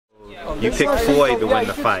You picked Floyd to win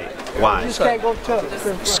the fight. Why?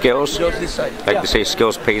 Skills. Like they say,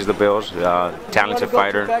 skills pays the bills. Talented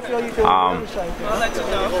fighter.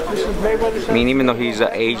 I mean, even though he's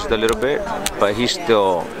aged a little bit, but he's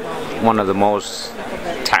still one of the most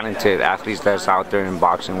talented athletes that's out there in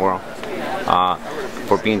boxing world.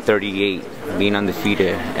 For being 38, being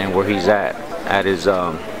undefeated, and where he's at his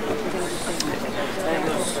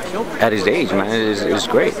age, man, is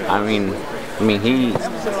great. I mean, he's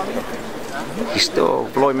still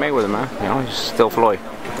Floyd Mayweather, man. You know, he's still Floyd.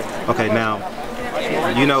 Okay, now,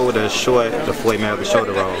 you know the Floyd Mayweather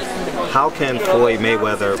shoulder roll. How can Floyd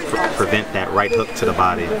Mayweather prevent that right hook to the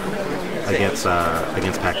body against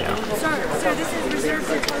Pacquiao? Sir, this is reserved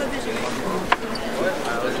for television.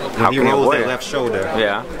 When he rolls that left shoulder,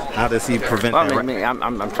 yeah. How does he prevent that? I mean,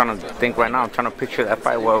 I'm trying to think right now. I'm trying to picture that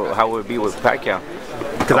fight. Well, how it would be with Pacquiao.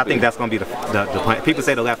 Because I think that's going to be the plan. People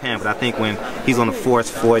say the left hand, but I think when he's going to force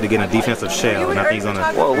Floyd to get in a defensive shell, and I think he's going to.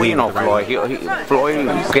 Well, we know Floyd. Floyd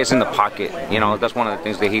gets in the pocket. You know, that's one of the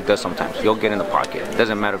things that he does sometimes. He'll get in the pocket. It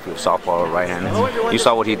doesn't matter if you're softball or right-handed. You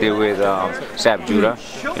saw what he did with Zab Judah.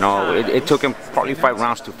 You know, it took him probably 5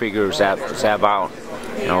 rounds to figure Zab out.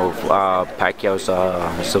 You know, Pacquiao's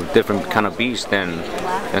a different kind of beast than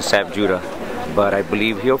Zab Judah. But I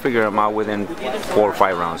believe he'll figure him out within 4 or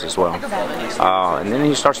 5 rounds as well. And then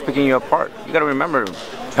he starts picking you apart. You got to remember,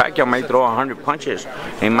 Pacquiao might throw 100 punches,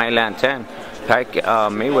 and he might land 10.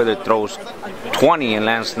 Mayweather throws 20 and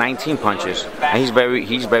lands 19 punches, and he's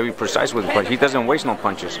very precise with the punch. He doesn't waste no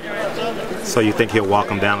punches. So you think he'll walk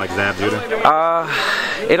him down like Zab Judah?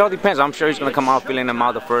 It all depends. I'm sure he's gonna come out feeling him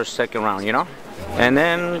out the first, second round, you know, and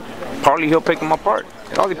then probably he'll pick him apart.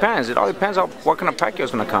 It all depends. It all depends on what kind of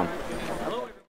Pacquiao's gonna come.